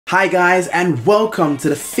Hi guys, and welcome to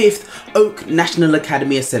the 5th Oak National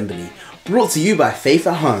Academy Assembly, brought to you by Faith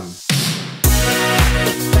at Home.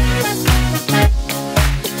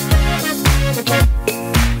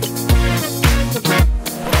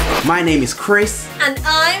 My name is Chris. And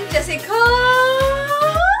I'm Jessica.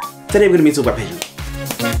 Today we're going to be talking about patience.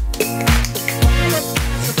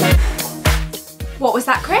 What was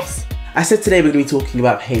that, Chris? I said today we're going to be talking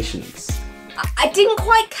about patience. I didn't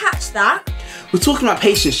quite catch that. We're talking about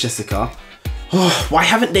patience, Jessica. Oh, why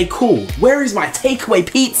haven't they called? Where is my takeaway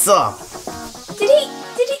pizza? Did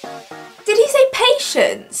he say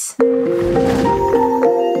patience?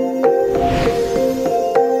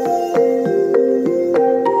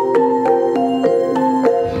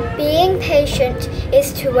 Being patient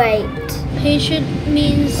is to wait. Patient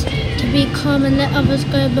means to be calm and let others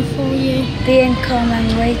go before you. Being calm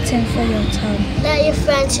and waiting for your turn. Let your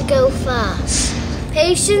friend to go first.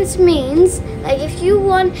 Patience means, like, if you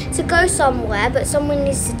want to go somewhere but someone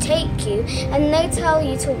needs to take you and they tell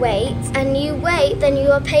you to wait and you wait, then you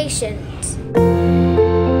are patient.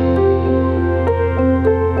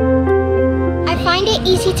 I find it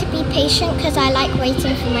easy to be patient because I like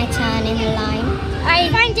waiting for my turn in the line. I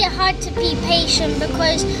find it hard to be patient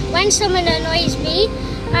because when someone annoys me,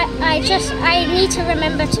 I need to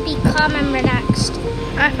remember to be calm and relaxed.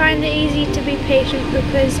 I find it easy to be patient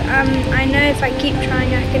because I know if I keep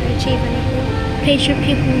trying I can achieve anything. Patient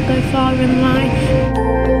people will go far in life.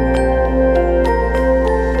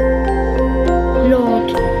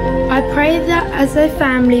 Lord, I pray that as a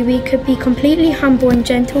family we could be completely humble and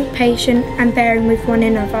gentle, patient and bearing with one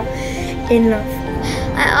another in love.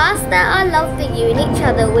 I ask that our love for you and each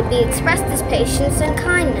other would be expressed as patience and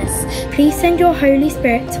kindness. Please send your Holy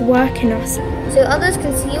Spirit to work in us, so others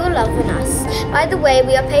can see your love in us by the way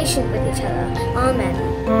we are patient with each other. Amen.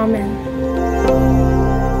 Amen.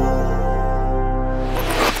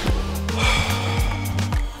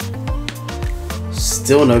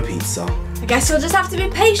 Still no pizza. I guess you'll just have to be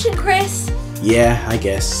patient, Chris. Yeah, I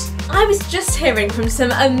guess. I was just hearing from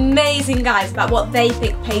some amazing guys about what they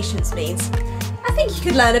think patience means. I think you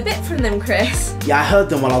could learn a bit from them, Chris. Yeah, I heard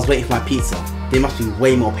them while I was waiting for my pizza. They must be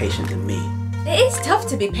way more patient than me. It is tough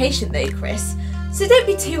to be patient though, Chris. So don't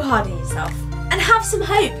be too hard on yourself. And have some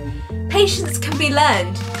hope. Patience can be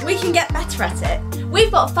learned. We can get better at it.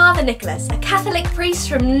 We've got Father Nicholas, a Catholic priest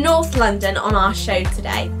from North London, on our show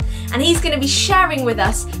today. And he's going to be sharing with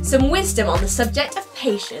us some wisdom on the subject of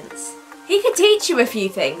patience. He could teach you a few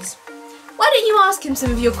things. Why don't you ask him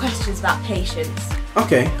some of your questions about patience?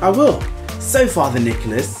 Okay, I will. So, Father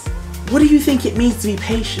Nicholas, what do you think it means to be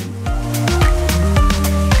patient?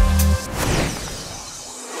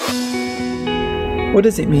 What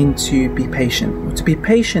does it mean to be patient? Well, to be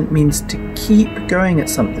patient means to keep going at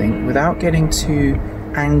something without getting too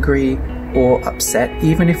angry or upset,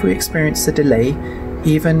 even if we experience a delay,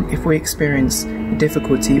 even if we experience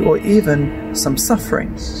difficulty or even some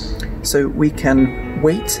suffering. So we can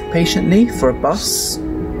wait patiently for a bus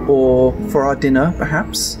or for our dinner,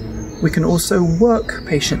 perhaps. We can also work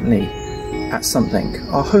patiently at something,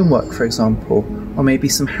 our homework for example, or maybe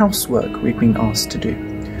some housework we've been asked to do.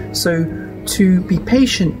 So to be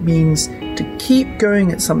patient means to keep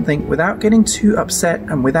going at something without getting too upset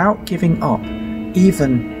and without giving up,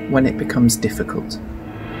 even when it becomes difficult.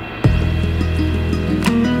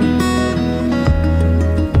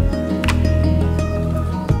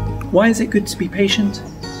 Why is it good to be patient?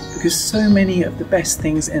 Because so many of the best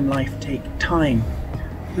things in life take time.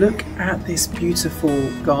 Look at this beautiful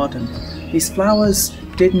garden. These flowers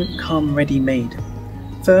didn't come ready-made.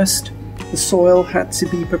 First, the soil had to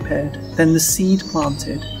be prepared, then the seed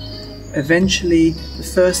planted. Eventually, the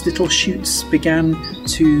first little shoots began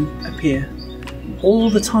to appear. All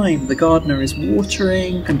the time, the gardener is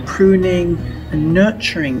watering and pruning and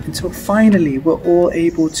nurturing until finally we're all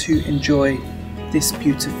able to enjoy this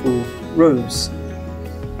beautiful rose.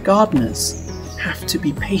 Gardeners have to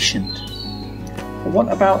be patient. But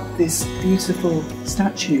what about this beautiful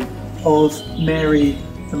statue of Mary,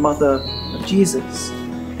 the mother of Jesus?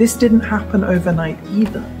 This didn't happen overnight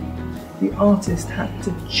either. The artist had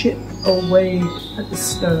to chip away at the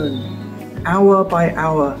stone, hour by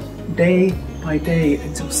hour, day by day,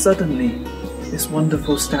 until suddenly this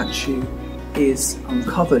wonderful statue is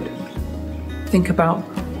uncovered. Think about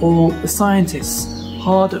all the scientists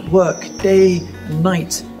hard at work day and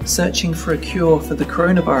night searching for a cure for the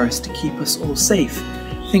coronavirus to keep us all safe.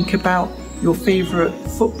 Think about your favourite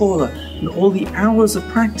footballer and all the hours of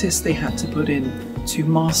practice they had to put in to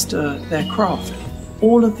master their craft.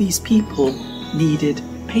 All of these people needed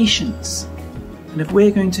patience. And if we're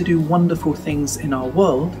going to do wonderful things in our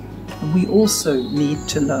world, then we also need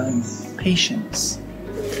to learn patience.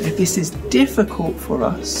 If this is difficult for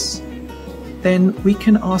us, then we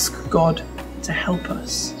can ask God to help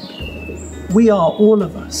us. We are, all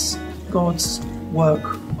of us, God's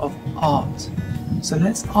work of art. So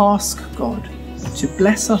let's ask God to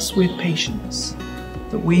bless us with patience,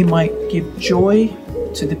 that we might give joy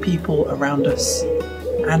to the people around us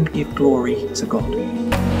and give glory to God.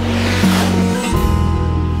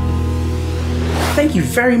 Thank you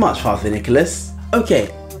very much, Father Nicholas.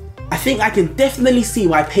 Okay, I think I can definitely see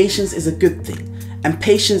why patience is a good thing. And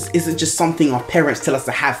patience isn't just something our parents tell us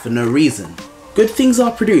to have for no reason. Good things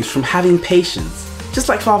are produced from having patience, just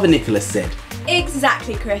like Father Nicholas said.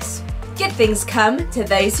 Exactly, Chris. Good things come to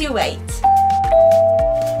those who wait.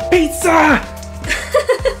 Pizza!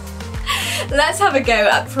 Let's have a go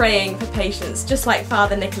at praying for patience, just like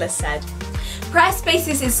Father Nicholas said. Prayer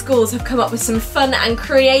spaces in schools have come up with some fun and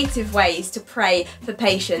creative ways to pray for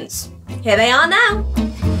patience. Here they are now.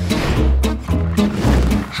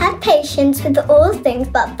 Have patience with all things,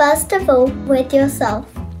 but first of all with yourself.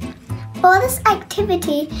 For this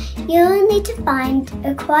activity, you'll need to find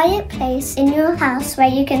a quiet place in your house where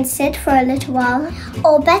you can sit for a little while.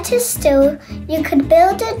 Or better still, you could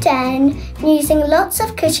build a den using lots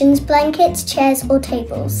of cushions, blankets, chairs or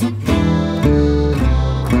tables.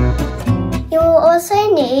 You will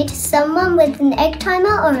also need someone with an egg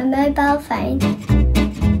timer or a mobile phone.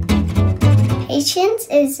 Patience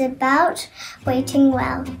is about waiting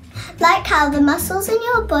well. Like how the muscles in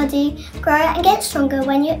your body grow and get stronger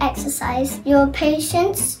when you exercise, your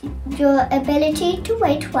patience, your ability to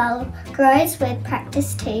wait well, grows with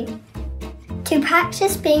practice too. To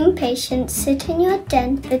practice being patient, sit in your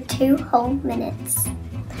den for 2 whole minutes.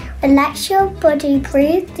 Relax your body,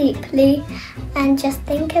 breathe deeply, and just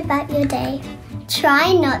think about your day.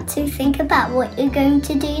 Try not to think about what you're going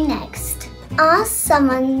to do next. Ask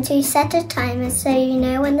someone to set a timer so you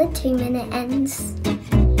know when the 2-minute ends.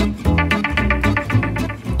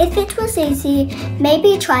 If it was easy,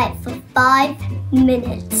 maybe try it for 5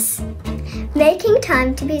 minutes. Making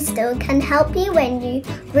time to be still can help you when you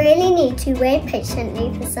really need to wait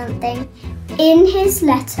patiently for something. In his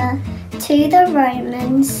letter to the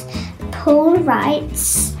Romans, Paul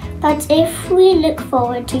writes, "But if we look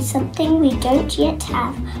forward to something we don't yet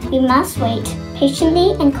have, we must wait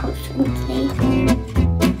patiently and confidently."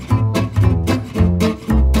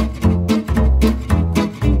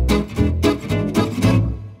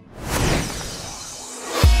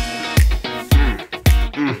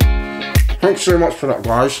 Thanks so much for that,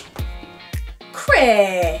 guys.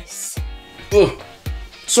 Chris! Ugh.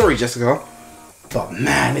 Sorry, Jessica. But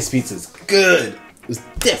man, this pizza's good. It was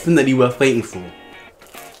definitely worth waiting for.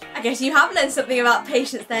 I guess you have learned something about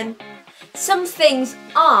patience then. Some things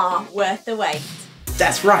are worth the wait.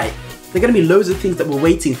 That's right. There are going to be loads of things that we're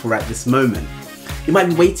waiting for at this moment. You might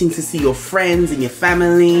be waiting to see your friends and your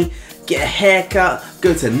family, get a haircut,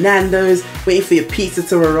 go to Nando's, waiting for your pizza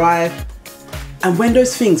to arrive. And when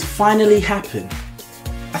those things finally happen,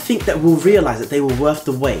 I think that we'll realise that they were worth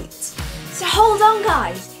the wait. So hold on,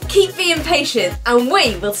 guys. Keep being patient and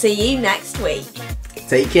we will see you next week.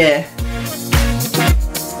 Take care.